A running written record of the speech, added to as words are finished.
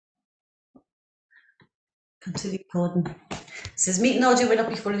Continue recording. It says meeting audio will not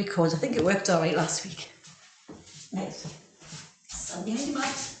be fully recorded. I think it worked all right last week. Right. Stand behind your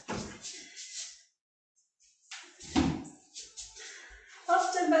mat.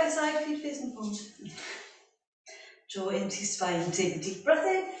 Up, down by side, feet facing forward. Draw into your spine. Take a deep breath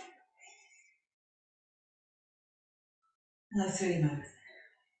in. And out through your mouth.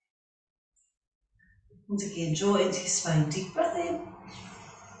 Once again, draw into your spine. Deep breath in.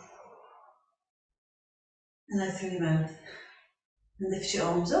 And out through your mouth. And lift your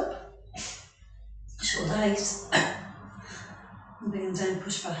arms up. Shoulder height. And bring them down,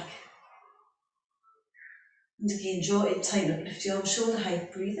 push back. And again, draw it tight up, lift your arms shoulder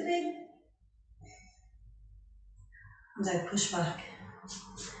height, breathe it in. And out, push back.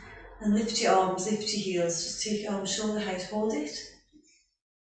 And lift your arms, lift your heels, just take your arms shoulder height, hold it.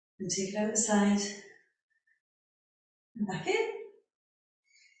 And take it out the side. And back in.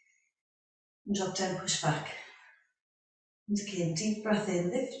 And drop down, push back. And again, deep breath in,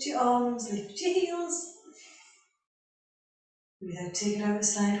 lift your arms, lift your heels. Breathe out, take it out the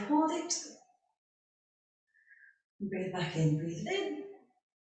side, hold it. And bring it back in, breathe it in.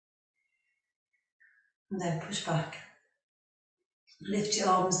 And then push back. Lift your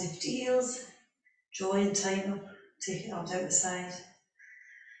arms, lift your heels. Draw in, tighten up, take your arms out the side.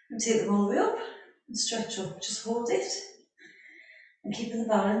 And take them all the way up and stretch up, just hold it. And keeping the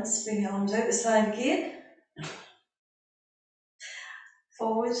balance, bring your arms out the side again.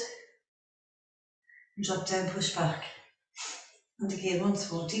 Forward. And drop down, push back. And again,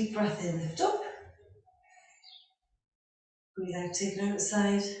 once more, deep breath in, lift up. Breathe out, take it out the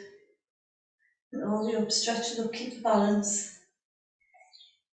side. And all the way up, stretch it up, keep the balance.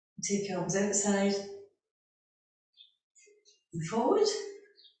 And take your arms out the side. And forward.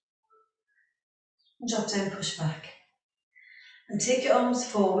 And drop down, push back. And take your arms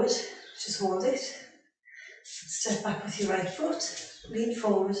forward, just hold it. Step back with your right foot, lean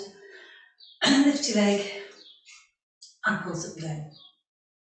forward. And lift your leg. And pulse up and down.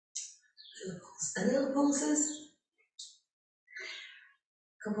 Little pulses.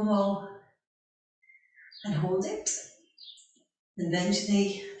 Couple more. And hold it. And bend your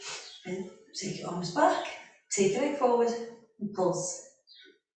knee. And take your arms back. Take your leg forward. And pulse.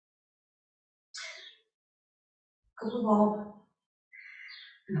 Couple more.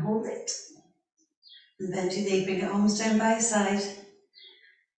 And hold it. And bend your knee. Bring your arms down by your side.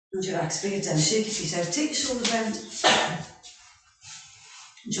 And relax. Bring it down. Shake your feet out. Take your shoulders round.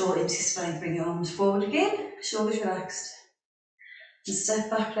 Draw into your spine. Bring your arms forward again. Shoulders relaxed. And step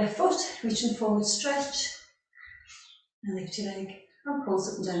back, left foot, reaching forward, stretch. And lift your leg. And pulse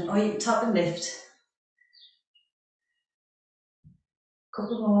up and down. Or you can tap and lift.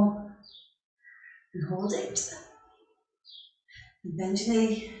 Couple more. And hold it. And bend your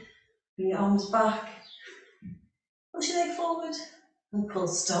knee. Bring your arms back. Push your leg forward. And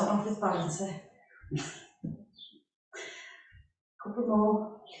pulse. Start off with balance there. Couple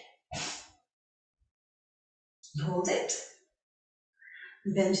more. And hold it.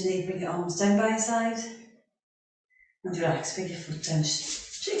 And bend your knee, bring your arms down by your side. And relax, bring your foot down.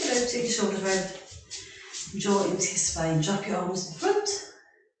 Shake it out, take your shoulders round. And draw into your spine. Drop your arms in front.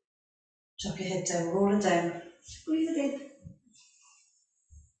 Drop your head down, roll it down. Breathe it in.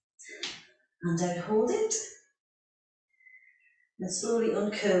 And out, hold it. And slowly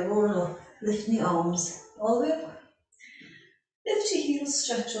uncurl, roll up, lifting your arms all the way up. Lift your heels,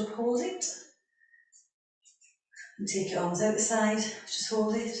 stretch up, hold it. And take your arms out the side, just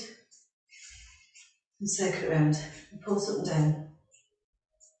hold it. And circle it around, and pulse up and down.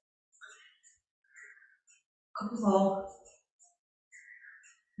 Couple more.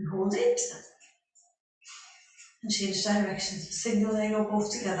 And hold it. And change directions, single leg or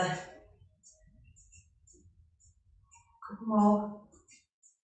both together. Couple more.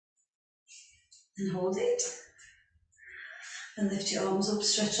 And hold it. And lift your arms up,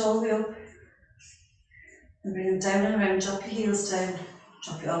 stretch all the way up. And bring them down and around, drop your heels down.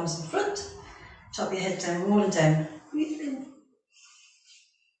 Drop your arms in front. Drop your head down, roll it down. Breathe in.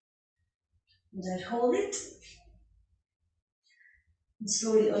 And out, hold it. And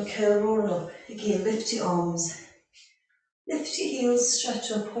slowly uncurl, roll up. Again, lift your arms. Lift your heels,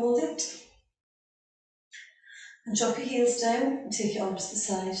 stretch up, hold it. And drop your heels down and take your arms to the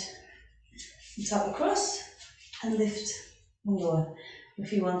side. And tap across and lift and lower.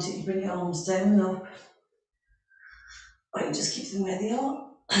 If you want it, you bring your arms down and up. Or you can just keep them where they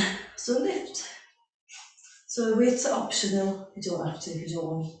are. So lift. So the weights are optional. You don't have to if you don't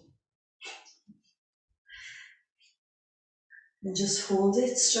want. And just hold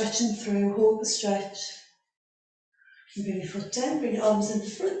it, stretching through, hold the stretch. And bring your foot down, bring your arms in the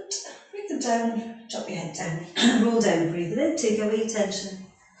front, bring them it down, drop your head down, roll down, breathe it in, take away tension.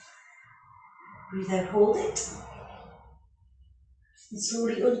 Breathe out, hold it. And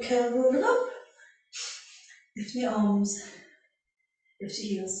slowly uncurl, roll it up. Lift your arms, lift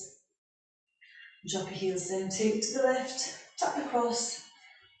your heels. Drop your heels down, take it to the left, tap across,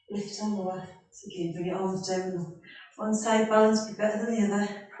 lift and lower. So again, bring your arms down. One side balance be better than the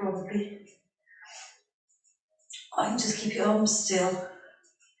other, probably. Or you can just keep your arms still.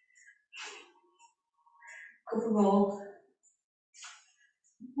 Couple more.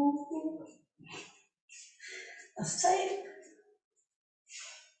 Last time.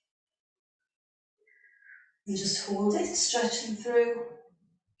 And just hold it, stretching through.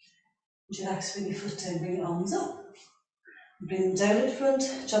 And relax, bring your foot down, bring your arms up. Bring them down in front,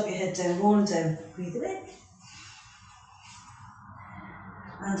 drop your head down, roll down. Breathe it in.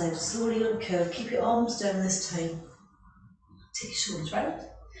 And out, slowly uncurl. Keep your arms down this time. Take your shoulders round.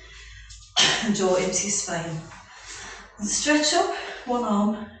 And draw into your spine. And stretch up one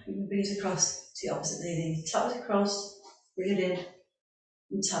arm. You can bring it across to the opposite knee. Tap it across, bring it in,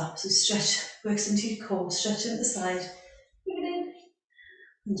 and tap. So stretch, works into your core. Stretch into the side. Bring it in,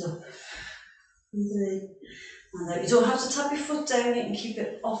 and up. Breathe it in. And out. You don't have to tap your foot down. You can keep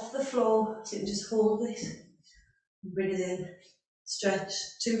it off the floor. So you can just hold it. And bring it in. Stretch.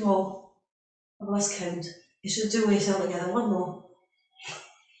 2 more. I've lost count. You should do it all together. 1 more.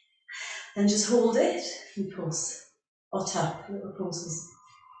 Then just hold it and pulse. Or tap, little pulses.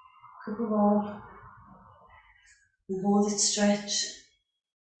 Couple more. And hold it, stretch.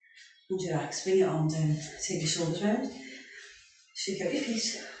 And relax. Bring your arm down. Take your shoulders round. Shake out your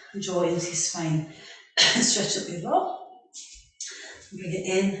feet. And draw into your spine. Stretch up your low. Bring it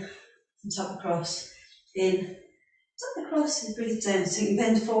in. And tap across. In. Tap across and bring it down. So you can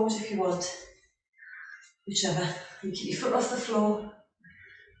bend forward if you want. Whichever. And keep your foot off the floor.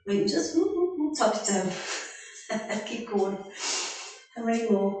 Or you can just tap it down. Keep going. And 3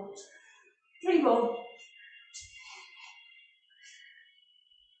 more. 3 more.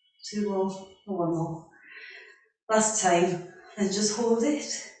 2 more. Or 1 more. Last time. And just hold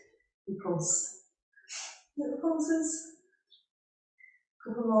it. And pulse. Little pulses.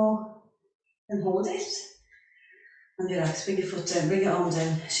 Couple more. And hold it. And relax. Bring your foot down. Bring your arm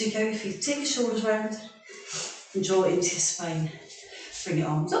down. Shake out your feet. Take your shoulders round. And draw into your spine. Bring your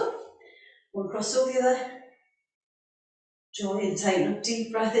arms up. One cross over the other. Draw in, tighten up,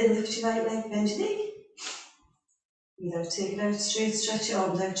 deep breath in, lift your right leg, bend your knee. Breathe out, take it out straight, stretch your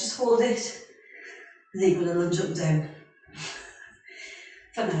arms out, just hold it. And then you're going to lunge up and down.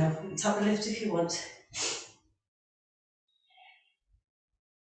 For now, you can tap and lift if you want.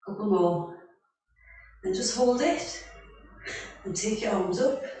 Couple more. And just hold it. And take your arms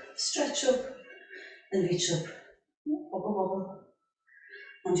up, stretch up, and reach up. Wobble, wobble.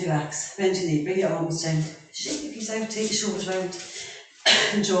 And relax, bend your knee, bring your arms down. Shake your feet out, take your shoulders round.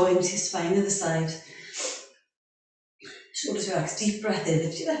 And draw into your spine to the side. Shoulders relax, deep breath in,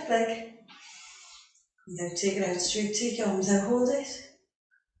 lift your left leg. Breathe out, take it out straight, take your arms out, hold it.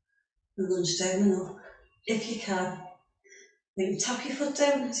 And lunge down and up, if you can. Then you tap your foot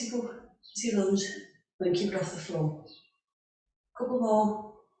down as you go, as you lunge. Then keep it off the floor. Couple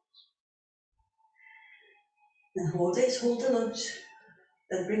more. Then hold it, hold the lunge.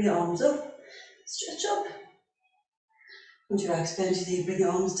 Then bring your arms up, stretch up. And relax, bend your knee, bring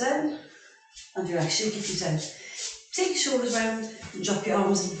your arms down. And relax, shake your feet out. Take your shoulders round and drop your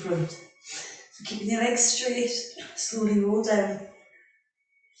arms in front. So keeping your legs straight, slowly roll down.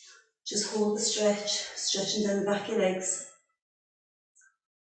 Just hold the stretch, stretching down the back of your legs.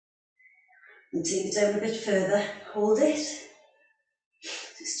 And take it down a bit further, hold it.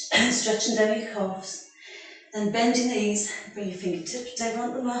 Stretching down your calves. Then bend your knees, bring your fingertips down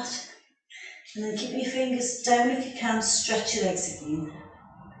onto the mat. And then keeping your fingers down if you can, stretch your legs again.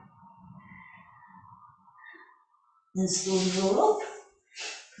 Then slowly roll up,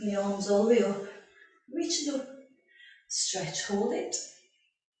 bring your arms all the way up, reach it up, stretch, hold it.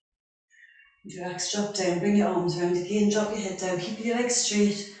 And relax, drop down, bring your arms around again, drop your head down, keeping your legs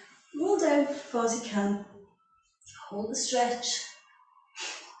straight, roll down as far as you can, hold the stretch,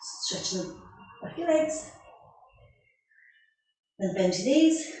 stretching the back of your legs. Then bend your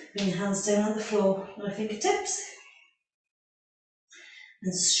knees, bring your hands down on the floor, on your fingertips.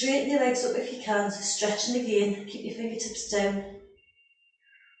 And straighten your legs up if you can, so stretching again, keep your fingertips down.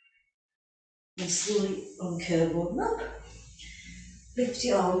 And slowly uncurl, open up. Lift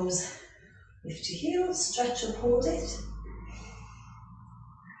your arms, lift your heels, stretch up, hold it.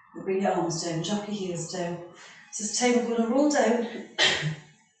 And bring your arms down, drop your heels down. So this time we're going to roll down.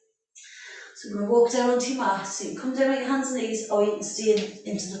 So we're going to walk down onto your mat. So you can come down on your hands and knees, or you can stay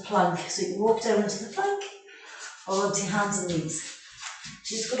into the plank. So you can walk down into the plank or onto your hands and knees.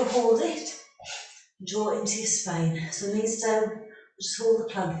 So you're just going to hold it, draw into your spine. So knees down, just hold the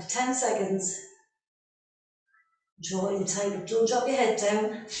plank for 10 seconds. Draw in tight up, don't drop your head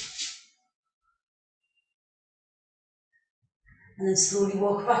down. And then slowly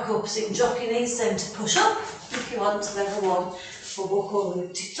walk back up. So you can drop your knees down to push up if you want to level 1. Or walk all the way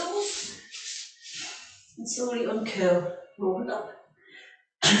up to your toes. And slowly uncurl, roll it up.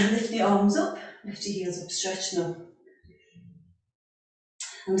 Lift your arms up, lift your heels up, stretching up.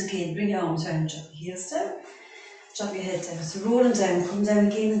 And again, bring your arms around, drop your heels down, drop your head down. So rolling down, come down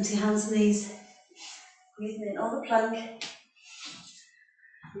again into your hands and knees. Breathing in on the plank.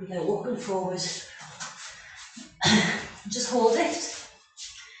 Breathe out, walking forward. Just hold it.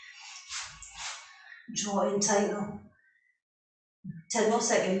 Draw in tight up. 10 more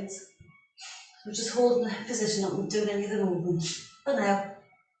seconds. So just holding the position up and doing any of the movement. For now.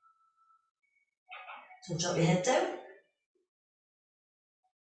 So drop your head down.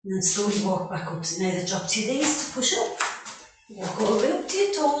 And then slowly walk back up. So now drop to your knees to push up. Walk all the way up to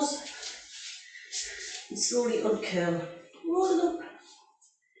your toes. And slowly uncurl. Roll it up.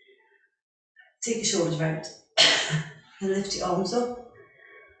 Take your shoulders round. And lift your arms up.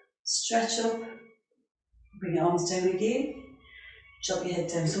 Stretch up. Bring your arms down again. Drop your head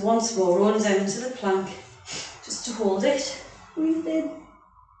down. So once more, rolling down into the plank. Just to hold it. Breathe in.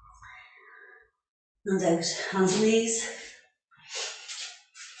 And out. Hands and knees.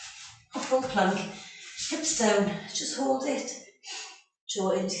 Up full plank. Hips down. Just hold it.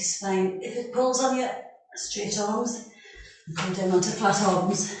 Draw into your spine. If it pulls on you, straight arms. And come down onto flat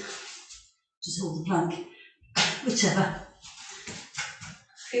arms. Just hold the plank. Whichever.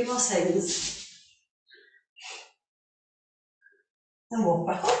 A few more seconds. And walk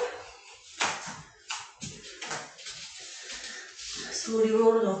back up. Slowly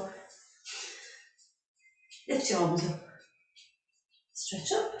roll it up. Lift your arms up.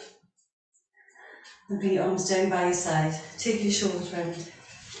 Stretch up. And bring your arms down by your side. Take your shoulders round.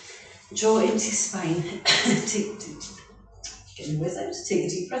 Draw into your spine. Get your words out. Take a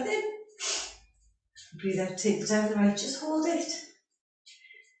deep breath in. Breathe out. Take it down the right. Just hold it.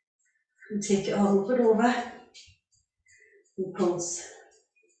 And take it arm up and over. And pulse.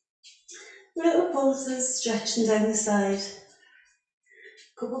 Little pulses stretching down the side.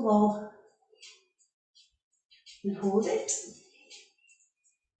 Couple more. And hold it.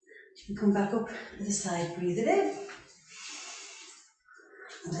 And come back up to the side. Breathe it in.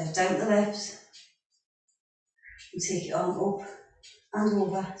 And out down the left. And take your arm up and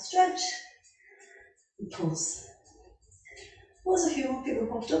over. Stretch. And pulse. Was a few more people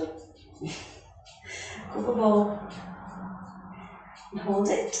popped up. Couple more. And hold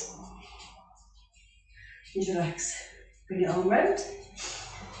it. And relax. Bring your arm round.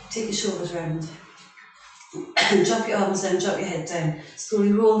 Take your shoulders round. And drop your arms down, drop your head down.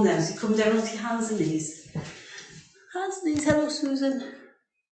 Slowly roll down. So you come down onto your hands and knees. Hands and knees. Hello, Susan.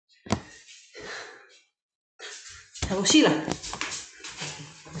 Hello, Sheila.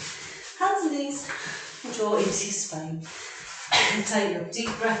 Hands and knees. And draw into your spine. And tighten up.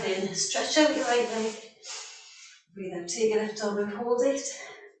 Deep breath in. Stretch out your right leg. Breathe out. Take your left arm and hold it.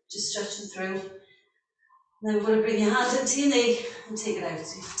 Just stretching through. Now we're going to bring your hand into your knee and take it out.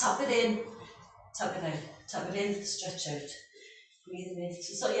 So you tap it in, tap it out, tap it in, stretch out. Breathe in.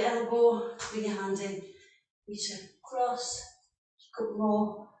 So start your elbow, bring your hand in, reach across, a couple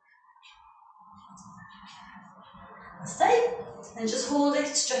more. That's tight. And just hold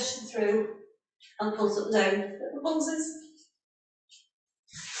it, stretching through, and pulse up and down. Little pulses.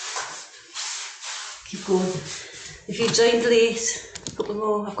 Keep going. If you joined late, a couple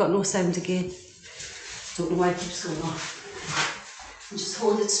more. I've got no sound again. Don't know why it keeps going off. And just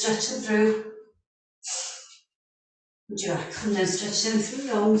hold it, stretching through. And relax. Come down, stretch down through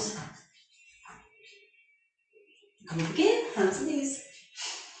your arms. Come up again, hands and knees.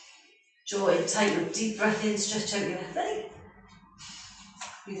 Draw in, tighten up, deep breath in, stretch out your left leg.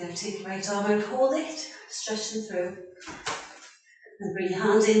 Breathe out, take your right arm out, hold it, stretching through. And bring your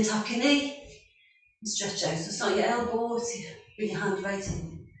hand in, tap your knee, and stretch out. So it's not your elbow, it's bring your hand right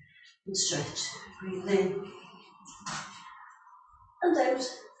in, and stretch. Breathe in, and out.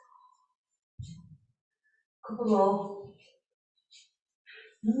 Couple more.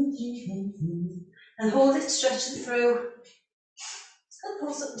 And hold it, stretching through. And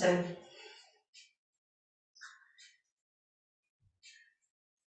pulse up and down.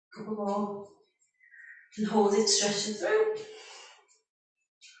 Couple more. And hold it, stretching through.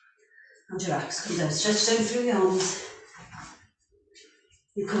 And relax, come down, stretch down through your arms.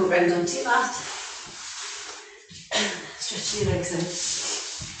 You come around onto your mat, stretch your legs out.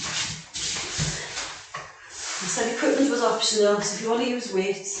 I said equipment was optional, so if you want to use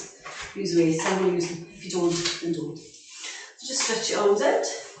weights, use weights. I will use them. If you don't, then don't. So just stretch your arms out,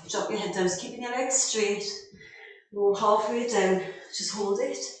 drop your head down, just keeping your legs straight. Roll halfway down, just hold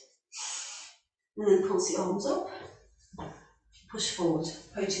it. And then pulse your arms up. Push forward,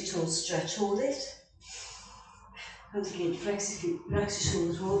 point your toes, stretch, hold it. And again, flex your feet, relax your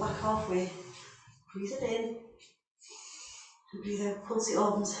shoulders, roll back halfway. Breathe it in. And breathe out, pulse your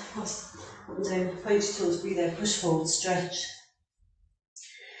arms up and down, point your toes, breathe out, push forward, stretch.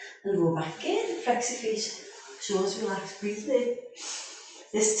 And roll back again, flex your feet, shoulders relaxed, breathe it in.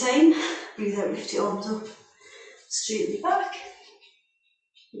 This time, breathe out, lift your arms up, straighten your back.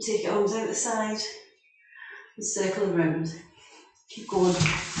 And take your arms out the side and circle around. Keep going,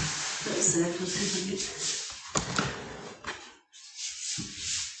 little circles.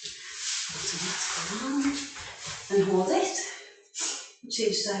 And hold it.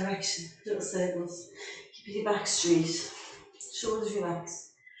 Change direction, little circles. Keep your back straight, shoulders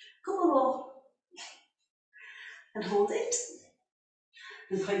relaxed. Couple more. And hold it.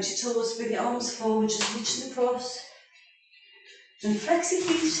 And point your toes, bring your arms forward, just reaching across. And flex your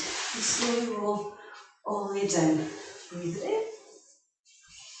feet and slowly roll all the way down. Breathe it in.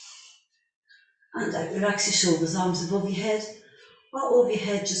 And out, relax your shoulders, arms above your head. Or over your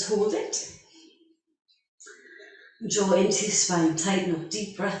head, just hold it. Draw into your spine, tighten up,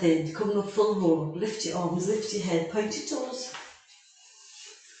 deep breath in, coming up full roll up, lift your arms, lift your head, point your toes.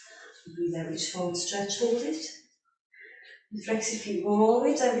 Breathe out, reach forward, stretch, hold it. And flex your feet, roll all the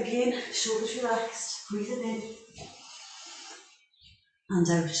way down again, shoulders relaxed, breathe it in. And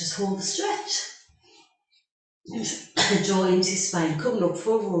out, just hold the stretch. And draw into your spine, coming up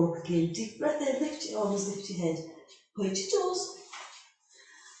full roll up again, deep breath in, lift your arms, lift your head, point your toes.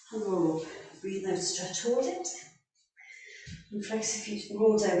 And roll up, breathe out, stretch, hold it. And flex your feet and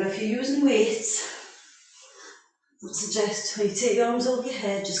roll down. Now if you're using weights, I would suggest when you take your arms over your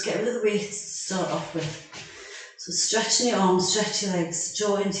head, just get rid of the weights to start off with. So stretching your arms, stretch your legs,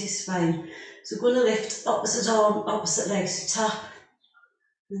 draw into your spine. So we're going to lift opposite arm, opposite leg, so tap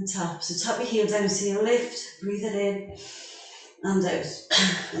and tap. So tap your heel down, so you lift, breathe it in and out.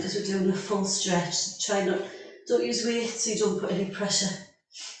 Because we're doing a full stretch. So don't use weights so you don't put any pressure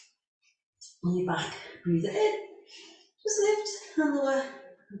on your back. Breathe it in. Just lift and lower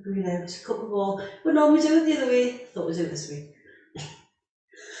and breathe out. A couple more. We normally do it the other way. Thought we'd do it this way.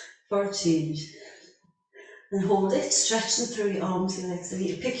 For a change. And hold it, stretching through your arms, your legs. And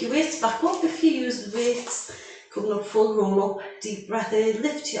you pick your weights back up if you use the weights. Coming up, full roll up, deep breath in,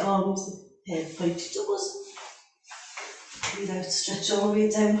 lift your arms, head, point your toes. Breathe out, stretch all the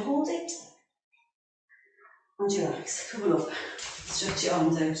way down, hold it. And relax. Coming up, stretch your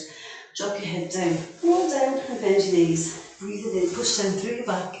arms out. Drop your head down, roll down and bend your knees. Breathe it in, push down through your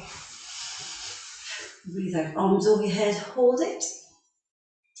back. Breathe out, arms over your head, hold it.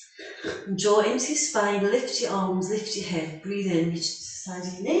 And draw into your spine, lift your arms, lift your head. Breathe in, reach to the side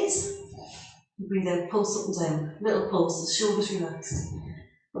of your knees. And breathe out, pulse up and down. Little pulses, shoulders relaxed.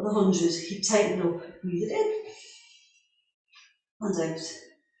 For the 100, keep tightening up. Breathe it in. And out.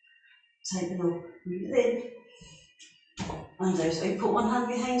 Tighten up, breathe it in. And out. And put one hand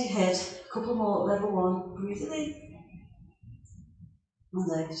behind your head. A couple more, level 1. Breathe it in.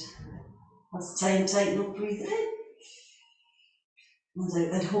 And out. That's time, tighten up, breathe it in. And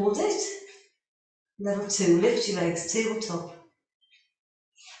out. Then hold it. Level 2, lift your legs, tabletop.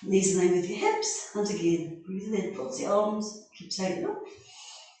 Knees in line with your hips. And again, breathe it in, pulse your arms, keep tightening up.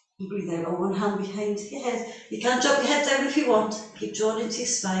 And breathe out, or one hand behind your head. You can drop your head down if you want. Keep drawing into your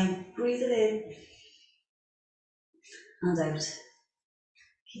spine. Breathe it in. And out.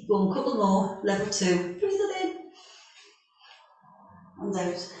 Keep going, couple more. Level 2. Breathe it in. And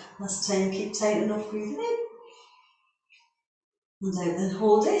out. Last time, keep tightening up, breathe it in. And out, then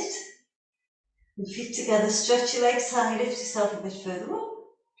hold it. And feet together, stretch your legs high, lift yourself a bit further up.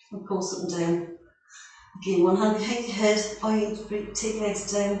 And pulse up and down. Again, one hand behind your head, or you take your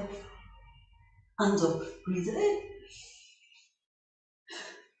legs down and up. Breathe it in.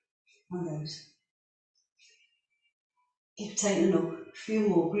 And out. Keep tightening up. A few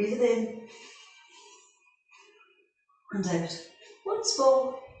more. Breathe it in. And out. Once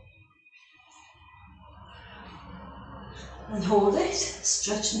more. And hold it.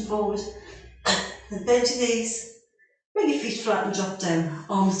 Stretching forward. Then bend your knees. Bring your feet flat and drop down.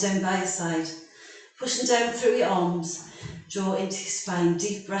 Arms down by your side. Pushing down through your arms. Draw into your spine.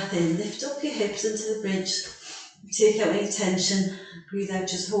 Deep breath in. Lift up your hips into the bridge. Take out any tension. Breathe out.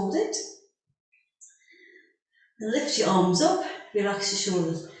 Just hold it. And lift your arms up, relax your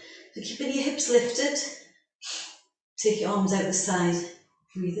shoulders. So keeping your hips lifted, take your arms out the side,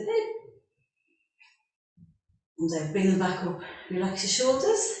 breathe it in. And out, bring them back up, relax your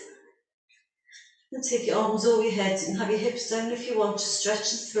shoulders. And take your arms over your head and have your hips down if you want, just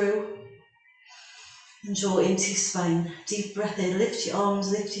stretch them through. And draw into your spine. Deep breath in, lift your arms,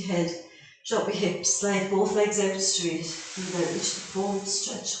 lift your head. Drop your hips, slide both legs out straight. Breathe out, reach the forward,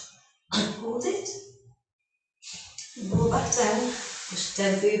 stretch. Hold it. And roll back down, push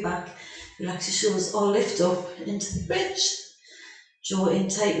down through your back. Relax your shoulders or lift up into the bridge. Draw in,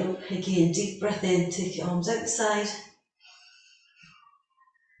 tighten up. Again, deep breath in, take your arms out the side.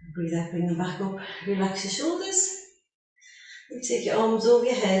 Breathe out, bring them back up. Relax your shoulders. And take your arms over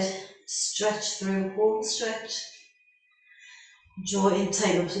your head. Stretch through, hold the stretch. Draw in,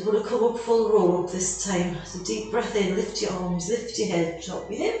 tighten up. So we're going to come up full roll up this time. So deep breath in, lift your arms, lift your head,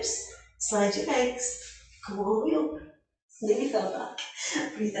 drop your hips, slide your legs, come all the way up. Nearly fell back.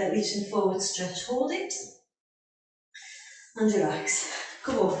 Breathe out, reaching forward, stretch, hold it. And relax.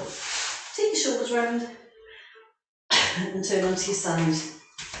 Come up. Take your shoulders round and turn onto your side.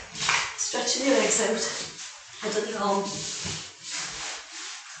 Stretching your legs out, head on your arm.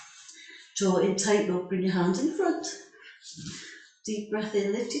 Draw in, tighten up, bring your hand in front. Deep breath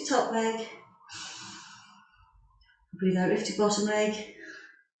in, lift your top leg. Breathe out, lift your bottom leg.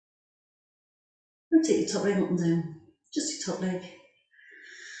 And take your top leg up and down. Just your top leg.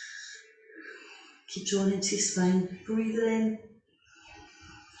 Keep drawing into your spine. Breathe it in.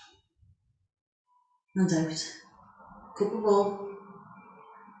 And out. Couple more.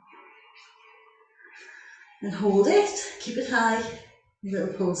 And hold it. Keep it high.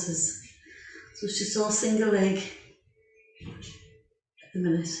 Little pulses. So it's just all single leg at the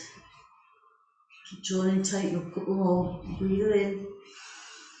minute. Keep drawing in, tighten up, couple more. Breathe it in.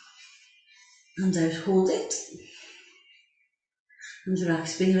 And out. Hold it. And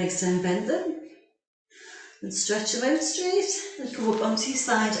relax. Bring your legs down, bend them. And stretch them out straight. And come up onto your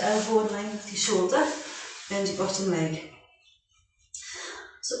side, elbow in line with your shoulder. Bend your bottom leg.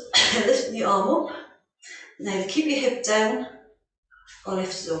 So lifting your arm up. Now keep your hip down or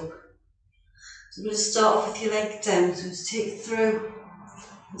lift it up. So we're going to start off with your leg down. So just take it through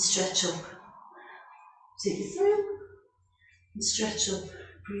and stretch up. Take it through and stretch up.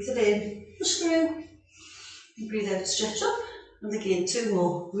 Breathe it in, push through. And breathe out, stretch up. And again, two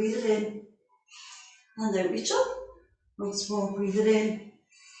more. Breathe it in. And out, reach up. Once more, breathe it in.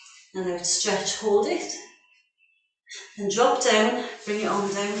 And out, stretch, hold it. And drop down, bring your arm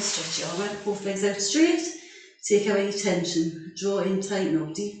down, stretch your arm out, both legs out straight. Take away your tension, draw in, tighten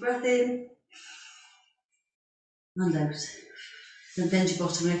up, deep breath in. And out. Then bend your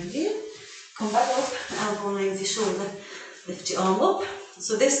bottom leg again. Come back up, elbow in line with your shoulder. Lift your arm up.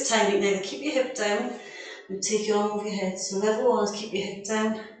 So this time you can either keep your hip down and take your arm over your head. So level one is keep your hip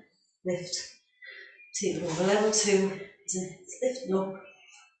down, lift. Take it over. Level two is lifting up.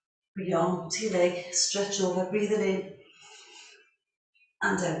 Bring your arm to your leg, stretch over, breathe it in.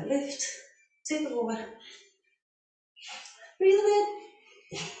 And out, lift. Take it over. Breathe it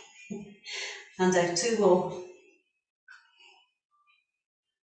in. And out, two more.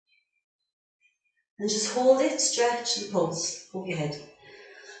 And just hold it, stretch and pulse over your head.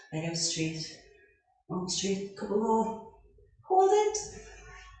 Leg out straight, arm straight, couple more. Hold it.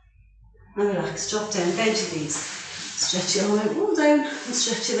 And relax, drop down, bend your knees. Stretch your arm out, roll down, and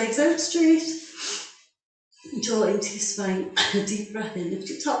stretch your legs out straight. Draw into your spine. A deep breath in, lift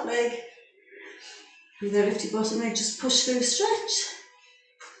your top leg. Breathe out, lift your bottom leg, just push through, stretch.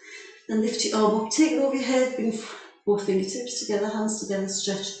 Then lift your arm up, take it over your head, bring both fingertips together, hands together,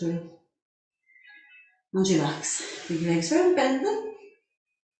 stretch through. And relax. Bring your legs round, bend them.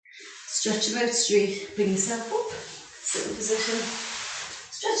 Stretch them out straight, bring yourself up. Sitting position.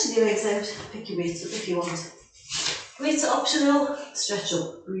 Stretching your legs out, pick your weights up if you want. Weights are optional, stretch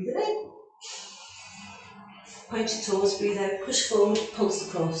up, breathe it in. Point your toes, breathe out, push forward, pulse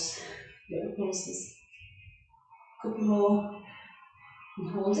across. Little pulses. Couple more.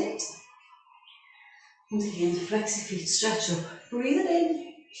 And hold it. And again, flex your feet, stretch up, breathe it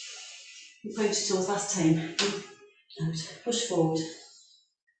in. And point your toes last time. Out, push forward.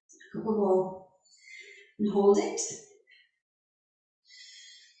 Couple more. And hold it.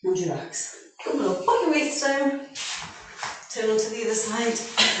 And relax. Come on up, put your weights down. Turn onto the other side,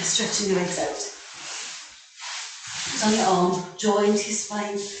 stretching your legs out. On your arm, jaw into your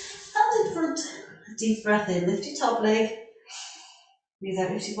spine, hand in front. A deep breath in, lift your top leg. Breathe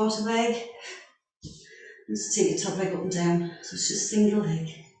out, lift your bottom leg. And just take your top leg up and down. So it's just single leg.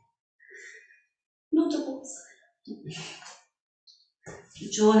 No doubles.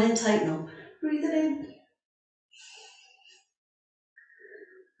 Jaw in, tighten up. Breathe it in.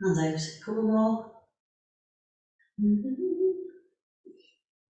 and out. Couple more.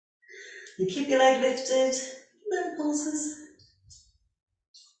 And keep your leg lifted, little pulses.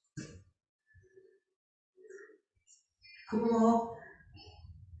 Couple more.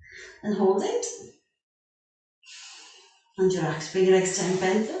 And hold it. And relax. Bring your legs down,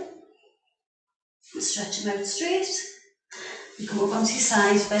 bend them. And stretch them out straight. And come up onto your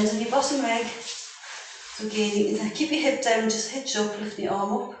side, bend on your bottom leg. So again, you can keep your hip down, just hitch up, lift your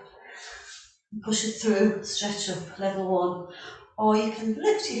arm up. And push it through, stretch up, level one. Or you can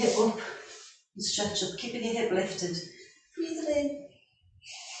lift your hip up and stretch up, keeping your hip lifted. Breathe it in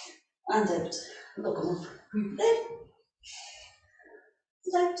and out. Look them up. Breathe it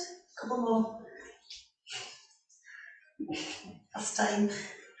in and out. Couple more. Last time.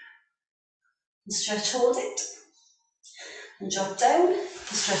 And stretch, hold it. And drop down and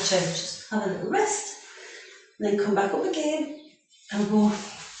stretch out. Just have a little rest. And then come back up again. And go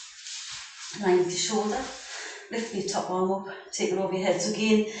line with your shoulder. Lift your top arm up. Take it over your head. So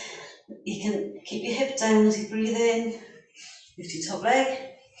again, you can keep your hip down as you breathe in. Lift your top leg.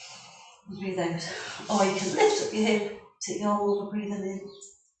 And breathe out. Or you can lift up your hip. Take your arm over, breathing in.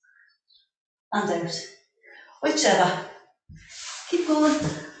 And out. Whichever. Keep going.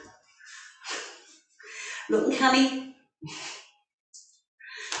 Looking canny.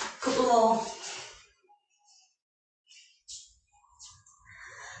 Couple more.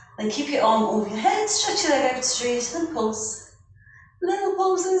 Then keep your arm over your head, stretch your leg out straight and pulse. Little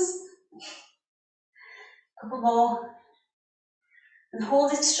pulses. Couple more. And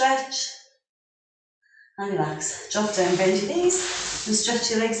hold it, stretch. And relax. Drop down, bend your knees. And stretch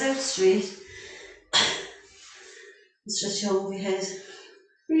your legs out straight. And stretch your arm over your head.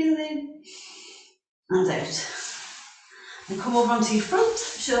 Breathe in. And out. And come over onto your front.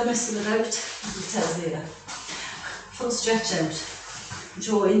 I'm sure I'm missing it out. I can tell later. Full stretch out.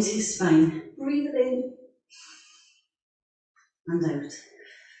 Draw into your spine. Breathe it in. And out.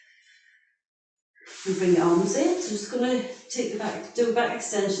 And bring your arms in. So just going to take the back, do a back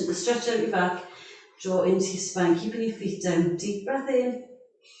extension to stretch out your back. Draw into your spine, keeping your feet down. Deep breath in.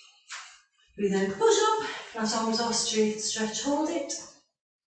 Breathe out, push up. Flat arms are straight. Stretch, hold it.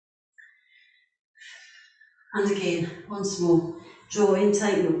 And again, once more. Draw in,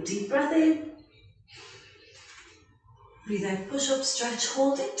 tighten up. Deep breath in. Breathe out, push up, stretch,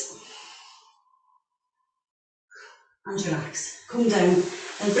 hold it. And relax. Come down.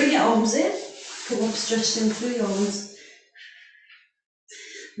 And bring your arms in. Come up, stretch them through your arms.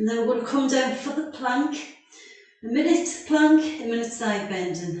 And then we're going to come down for the plank. A minute plank, a minute side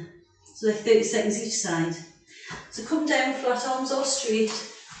bending. So like 30 seconds each side. So come down, flat arms or straight.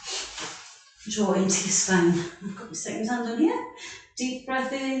 Draw into your spine. I've got my second hand on here. Deep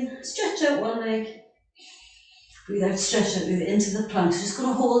breath in, stretch out one leg. Breathe out, stretch out into the plank. So just going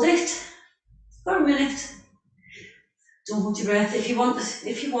to hold it for a minute. Don't hold your breath. If you want,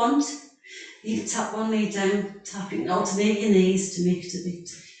 you can tap one knee down, tap, you can alternate your knees to make it a bit.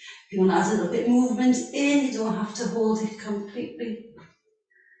 If you want to add a little bit of movement in, you don't have to hold it completely.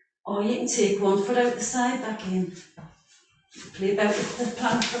 Or you can take one foot out the side, back in. Play about with the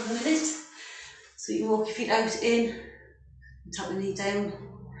plank for a minute. So you walk your feet out in, tap the knee down.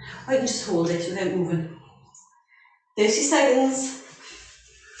 Or you can just hold it without moving. 30 seconds.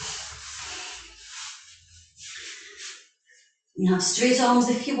 You have straight arms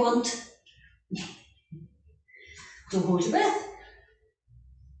if you want. Don't hold your breath.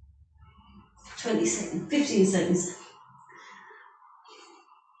 20 seconds, 15 seconds.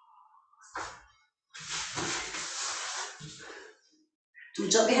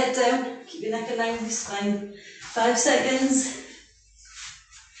 Don't drop your head down, keep your neck in line with your spine. 5 seconds.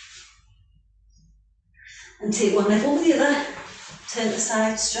 And take one leg over the other. Turn to the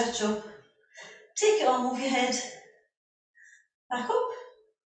side, stretch up. Take your arm over your head. Back up.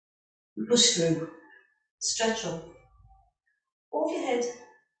 And push through. Stretch up. Over your head.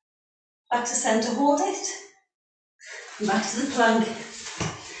 Back to centre, hold it. And back to the plank.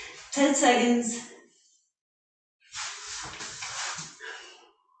 10 seconds.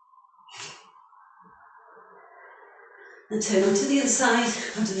 And turn onto the other side,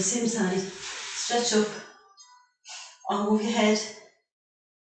 onto the same side. Stretch up. Arm over your head.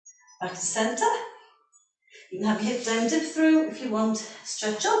 Back to centre. You can have your hip down, dip through if you want.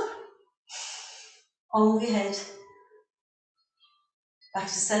 Stretch up. Arm over your head. Back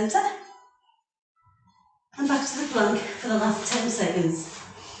to centre. And back to the plank for the last 10 seconds.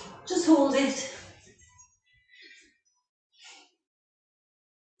 Just hold it.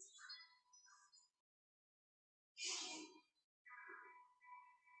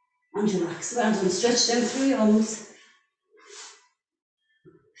 And relax around and stretch down through your arms.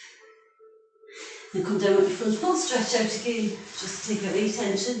 Then come down with your front foot, stretch out again, just to take out any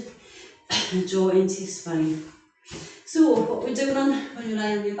tension and draw into your spine. So what we're doing on when you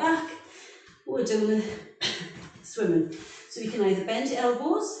lie on your back, we're doing swimming. So you can either bend your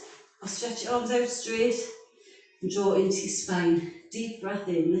elbows or stretch your arms out straight and draw into your spine. Deep breath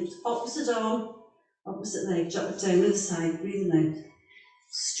in, lift opposite arm, opposite leg, drop it down to the side, breathing out.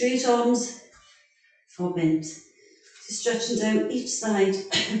 Straight arms or bent. So stretching down each side,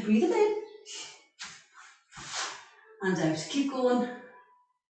 breathing in and out. Keep going.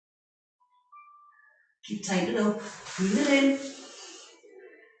 Keep tightening up, breathing in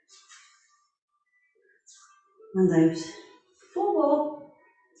and out. 4 more.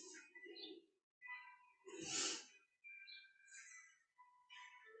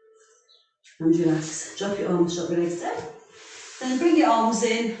 And relax. Drop your arms, drop your legs down. Then bring your arms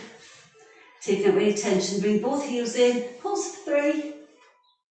in, taking out any tension, bring both heels in, pulse for 3,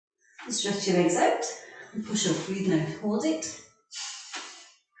 and stretch your legs out, and push up, breathing out, hold it.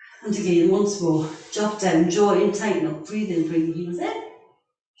 And again, once more, drop down, draw in, tighten up, breathe in, bring your heels in.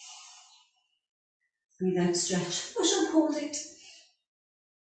 Breathe out, stretch, push up, hold it.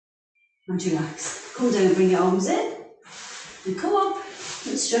 And relax. Come down, bring your arms in, and come up,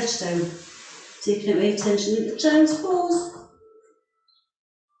 and stretch down. Taking out any tension in the child's pose.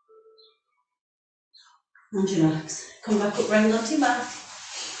 And relax. Come back up round onto your back.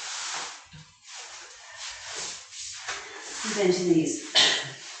 And bend your knees.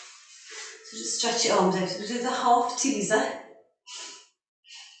 So just stretch your arms out. We do the half teaser.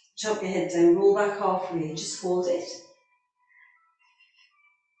 Drop your head down, roll back halfway, just hold it.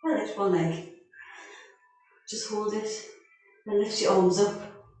 And lift one leg. Just hold it. And lift your arms up.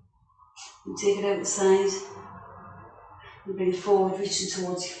 And take it out the side. And bring it forward, reaching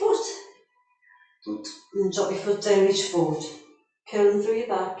towards your foot. And then drop your foot down, reach forward. Curling through your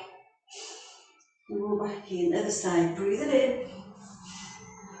back. And roll back again, other side. Breathe it in.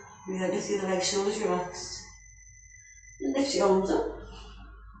 Breathe out, lift the other leg, shoulders relaxed. And lift your arms up.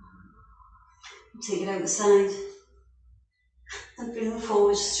 And take it out the side. And bring them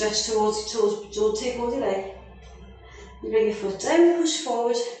forward, stretch towards your toes, don't take hold your leg. And bring your foot down, push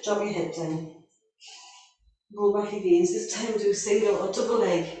forward, drop your head down. Roll back again, so this time do single or double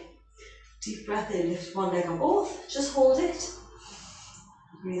leg. Deep breath in, lift one leg or both, just hold it.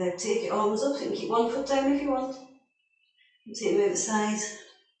 Breathe out, take your arms up, you can keep one foot down if you want. And take them out the side.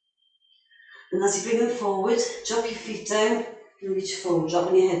 And as you bring them forward, drop your feet down and reach forward,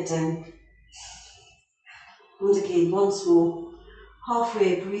 dropping your head down. And again, once more.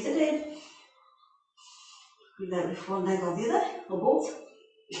 Halfway, breathe it in. Breathe out, lift one leg or the other, or both.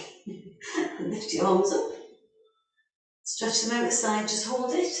 And lift your arms up. Stretch them out the side, just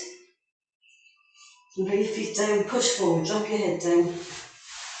hold it. And bring your feet down, push forward, drop your head down.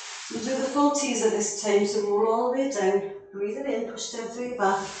 We'll do the full teaser this time, so roll all the way down. Breathe it in, push down through your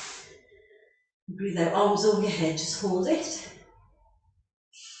back. Breathe out, arms over your head, just hold it.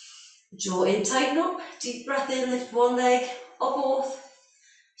 Draw in, tighten up, deep breath in, lift one leg or both.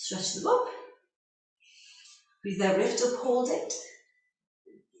 Stretch them up. Breathe out, lift up, hold it.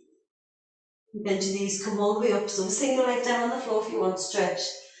 Bend your knees, come all the way up. So a single leg down on the floor if you want to stretch.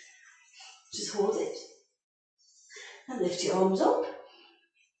 Just hold it. And lift your arms up.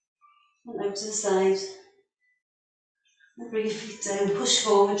 And out to the side. And bring your feet down, push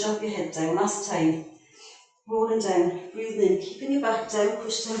forward, drop your head down. Last time. Rolling down, breathing in, keeping your back down,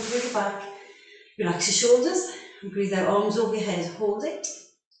 push down through your back. Relax your shoulders. And breathe out, arms over your head, hold it.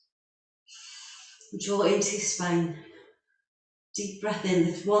 And draw into your spine. Deep breath in,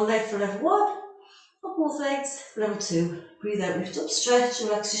 lift one leg for level 1. Or both legs for level 2. Breathe out, lift up, stretch,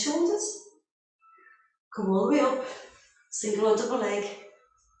 relax your shoulders. Come all the way up. Single or double leg.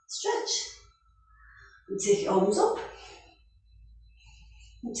 Stretch. And take your arms up.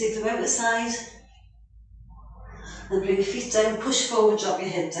 And take them out the side. And bring your feet down, push forward, drop your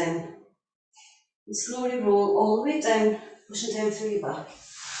head down. And slowly roll all the way down, pushing down through your back.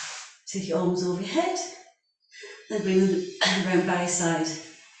 Take your arms over your head. Then bring them around by your side.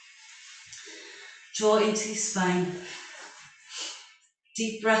 Draw into your spine.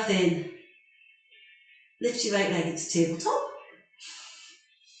 Deep breath in. Lift your right leg into tabletop.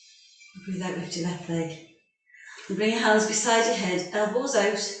 Breathe out, lift your left leg. And bring your hands beside your head, elbows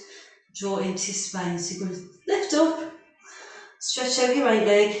out. Draw into your spine. So you're going to lift up, stretch out your right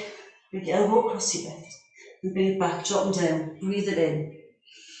leg, bring your elbow across your left. And bring it back, drop them down. Breathe it in.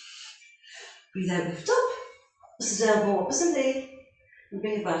 Breathe out, lift up. Opposite elbow, opposite leg. And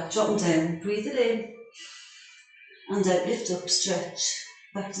bring it back, drop them down. Breathe it in. And out, lift up, stretch.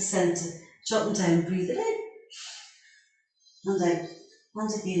 Back to centre. Drop them down, breathe it in. And out.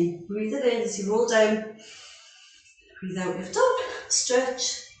 And again, breathe it in as you roll down. Breathe out, lift up,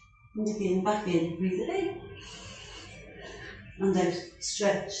 stretch. And again, back in, breathe it in. And out,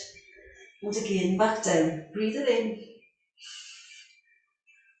 stretch. And again, back down, breathe it in.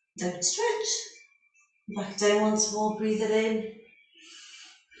 And out, stretch. Back down once more, breathe it in.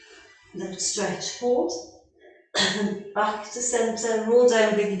 And out, stretch, hold. And back to centre, roll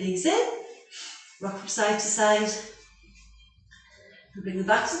down, bring your knees in. Rock from side to side. And bring them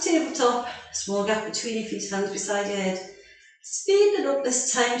back to tabletop. Small gap between your feet, hands beside your head. Speed it up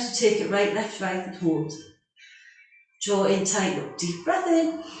this time, so take it right, left, right, and hold. Draw in, tighten up, deep breath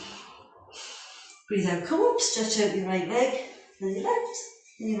in. Breathe out, come up, stretch out your right leg, then your left,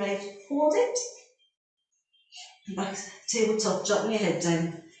 then your right, hold it. And back to tabletop, dropping your head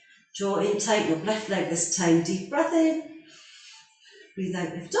down. Draw in, tighten up, left leg this time, deep breath in. Breathe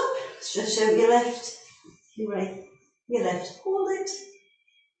out, lift up, stretch out your left, your right, your left, hold it.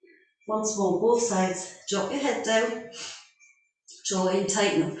 Once more, both sides, drop your head down. Draw in,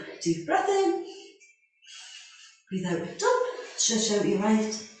 tighten up, deep breath in. Breathe out, lift up, stretch out your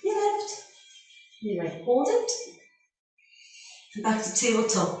right, your left, your right, hold it. And back to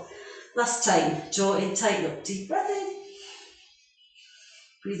tabletop. Last time, draw in, tighten up, deep breath in.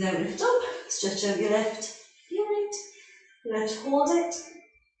 Breathe out, lift up, stretch out your left, your right, your left, hold it.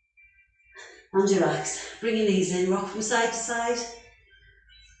 And relax. Bring your knees in, rock from side to side.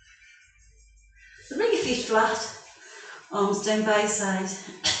 So bring your feet flat, arms down by your side,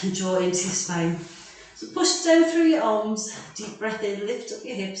 and draw into your spine. So push down through your arms, deep breath in, lift up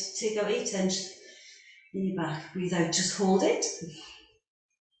your hips, take out any tension in your back. Breathe out, just hold it.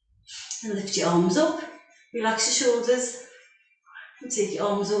 And lift your arms up, relax your shoulders, and take your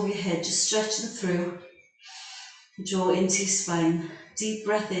arms over your head, just stretching through. Draw into your spine. Deep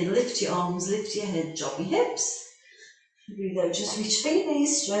breath in, lift your arms, lift your head, drop your hips. Breathe out, just reach for your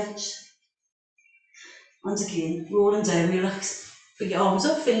knees, stretch. And again, rolling down, relax. Bring your arms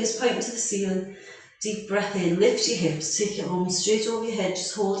up, fingers pointing to the ceiling. Deep breath in, lift your hips, take your arms straight over your head,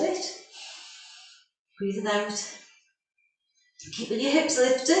 just hold it. Breathing out. Keeping your hips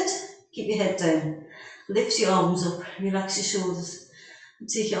lifted, keep your head down. Lift your arms up, relax your shoulders. And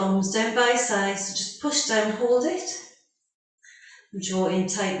take your arms down by your sides, so just push down, hold it. And draw in,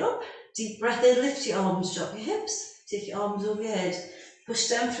 tighten up. Deep breath in, lift your arms, drop your hips. Take your arms over your head, push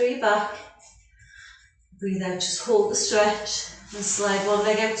down through your back. Breathe out, just hold the stretch. And slide one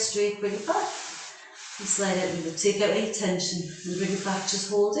leg out straight, bring it back. And slide out with it, take out any tension. And bring it back, just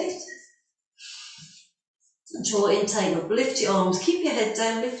hold it. And draw in, tighten up, lift your arms, keep your head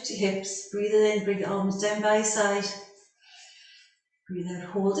down, lift your hips. Breathe it in, bring your arms down by your side. Breathe out,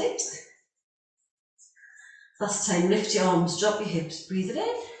 hold it. Last time, lift your arms, drop your hips, breathe it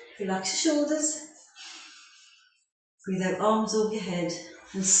in, relax your shoulders. Breathe out, arms over your head.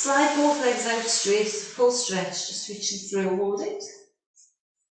 And slide both legs out straight, full stretch, just reaching through, hold it.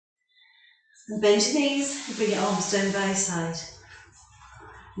 And bend your knees, and bring your arms down by your side.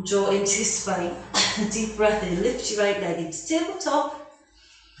 And draw into your spine. Deep breath in, lift your right leg into tabletop.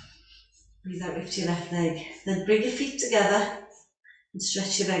 Breathe out, lift your left leg. Then bring your feet together and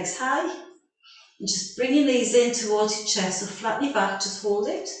stretch your legs high. And just bring your knees in towards your chest, so flatten your back, just hold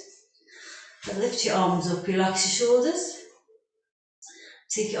it. And lift your arms up, relax your shoulders.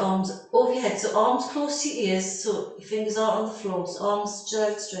 Take your arms over your head, so arms close to your ears, so your fingers aren't on the floor, so arms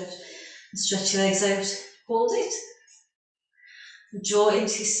out, stretch. And stretch your legs out, hold it. And draw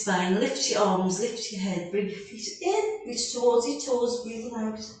into your spine, lift your arms, lift your head, bring your feet in, reach towards your toes, breathing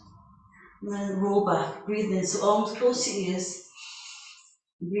out. And then roll back, breathe in, so arms close to your ears.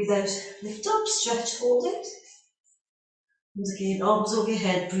 Breathe out, lift up, stretch, hold it. And again, arms over your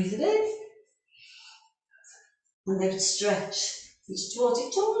head, breathe it in. And out, stretch, reach towards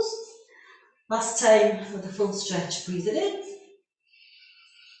your toes. Last time with a full stretch, breathe it in.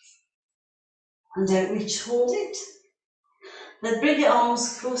 And out, reach, hold it. Then bring your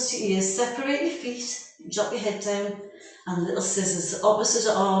arms close to your ears, separate your feet, drop your head down, and little scissors,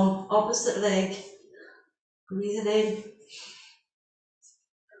 opposite arm, opposite leg. Breathe it in.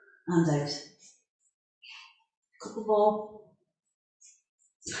 And out. Couple more.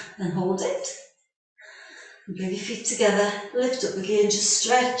 And hold it. And bring your feet together, lift up again, just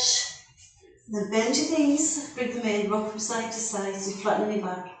stretch. Then bend your knees, bring them in, rock from side to side, so you flatten your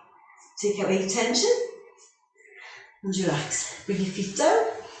back. Take out any tension. And relax. Bring your feet down,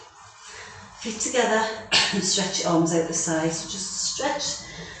 feet together, and stretch your arms out the side. So just stretch,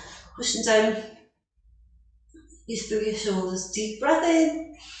 pushing down through your shoulders. Deep breath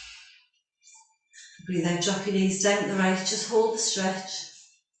in. Breathe out, drop your knees down to the right, just hold the stretch.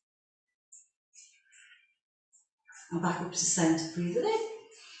 and back up to centre, breathe it in,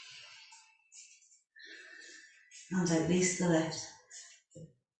 and out, release the left.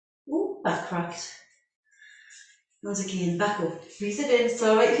 Ooh, back cracked. And again, back up, breathe it in, it's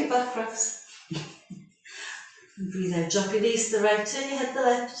alright if your back cracks. And breathe out, drop, release the right, turn your head the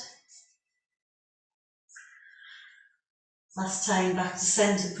left. Last time, back to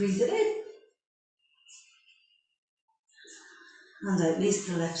centre, breathe it in. And out, release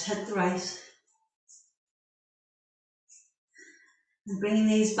the left, head the right. And bringing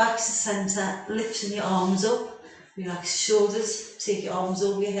these back to centre, lifting your arms up, relax your shoulders, take your arms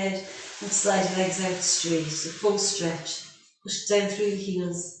over your head and slide your legs out straight, so full stretch. Push down through your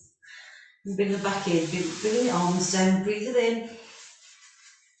heels and bring them back in, bring your arms down, breathe it in,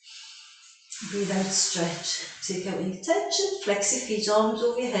 breathe out, stretch, take out any tension, flex your feet, arms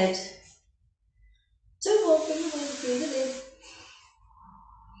over your head. 2 more, bring them in, breathe it in,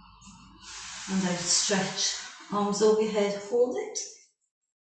 and out, stretch, arms over your head, hold it.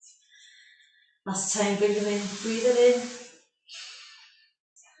 Last time, bring them in, breathe it in,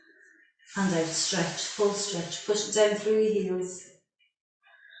 and out, stretch, full stretch, push it down through your heels.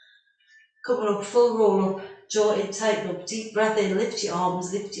 Coming up, full roll up, jaw in, tighten up, deep breath in, lift your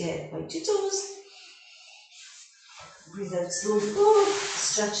arms, lift your head, point your toes. Breathe out, slowly roll up,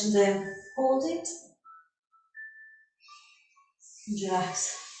 stretching down, hold it. And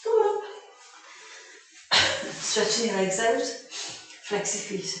relax, go up. Stretching your legs out,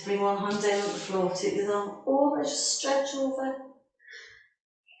 flex your feet, bring one hand down on the floor, take the other arm over, just stretch over.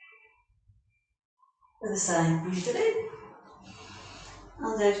 Other side, breathe it in.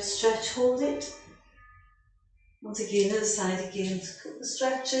 And out, stretch, hold it. Once again, other side again, cut the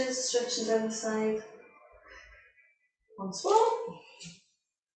stretches, stretching down the side. Once more.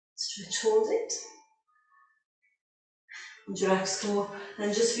 Stretch, hold it. And relax, come up.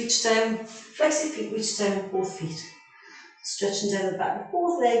 And just reach down, flex your feet, reach down with both feet. Stretching down the back of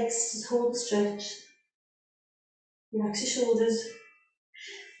both legs, just hold the stretch. Relax your shoulders.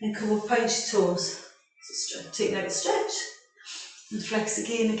 And come up, point your toes. So stretch, take out the stretch. And flex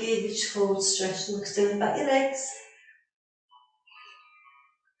again, reach forward, stretch, look down the back of your legs.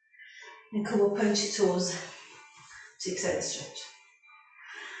 And come up, point your toes. Take out the stretch.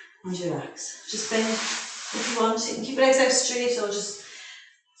 And relax. Just bend if you want. You can keep your legs out straight or just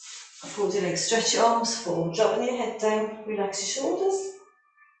fold your legs. Stretch your arms forward, dropping your head down. Relax your shoulders.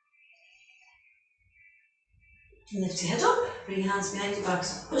 And lift your head up. Bring your hands behind your back.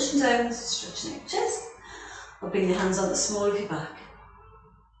 So pushing down, stretching out your chest. Or bring your hands on the small of your back.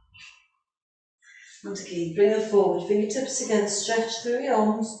 And again, bring them forward, fingertips together, stretch through your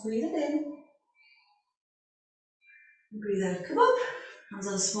arms, breathe it in. And breathe out, come up, hands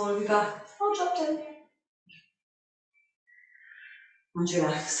on the small of your back, or drop down. And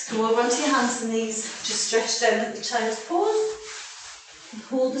relax. Come over onto your hands and knees, just stretch down at the child's pose. And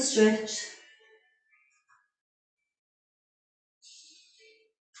hold the stretch.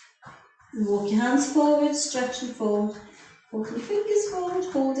 And walk your hands forward, stretch and fold. Walk your fingers forward,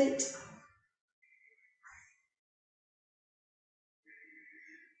 hold it.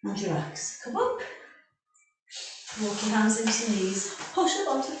 And relax. Come up. Walk your hands into your knees. Push up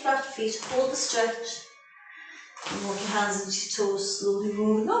onto flat feet. Hold the stretch. And walk your hands into your toes, slowly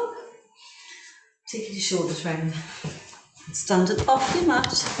rolling up. Taking your shoulders round. Stand up off your mat.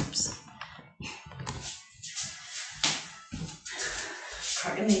 Oops.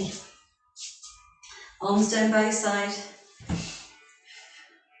 Crack a knee. Arms down by your side.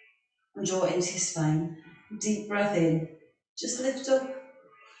 And draw into your spine. Deep breath in. Just lift up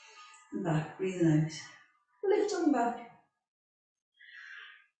and back, breathing out. Lift up and back.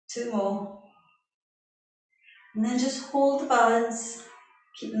 2 more. And then just hold the balance.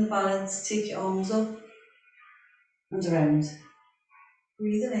 Keeping the balance. Take your arms up and around.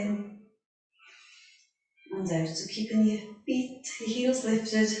 Breathing in and out. So keeping your feet, your heels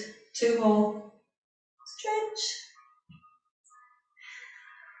lifted. 2 more. Stretch.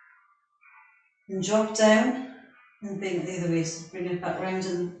 And drop down. And bring it the other way. So bring it back round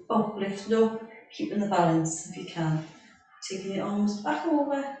and up, lift up. Keeping the balance if you can. Taking your arms back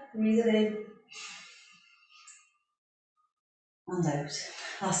over. Breathing in. And out.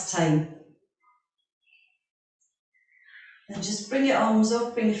 Last time. And just bring your arms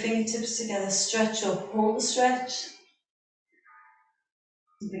up, bring your fingertips together, stretch up, hold the stretch.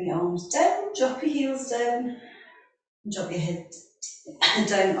 And bring your arms down, drop your heels down, and drop your head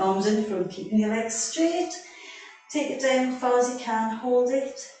down, arms in front, keeping your legs straight. Take it down as far as you can, hold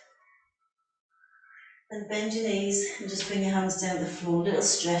it. And bend your knees and just bring your hands down to the floor, little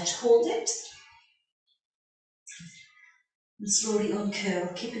stretch, hold it. And slowly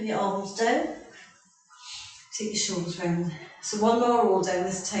uncurl, keeping your arms down. Take your shoulders round. So one more roll down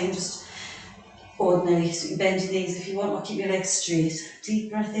this time, just ordinary. So you bend your knees if you want, or keep your legs straight. Deep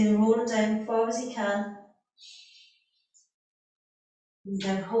breath in, roll it down as far as you can. And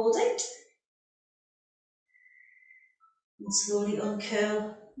then hold it. And slowly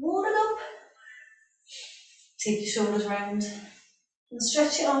uncurl, roll it up. Take your shoulders round. And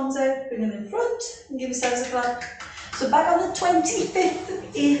stretch your arms out, bring them in front, and give yourselves a clap. So back on the 25th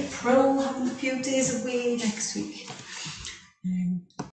of April, having a few days away next week.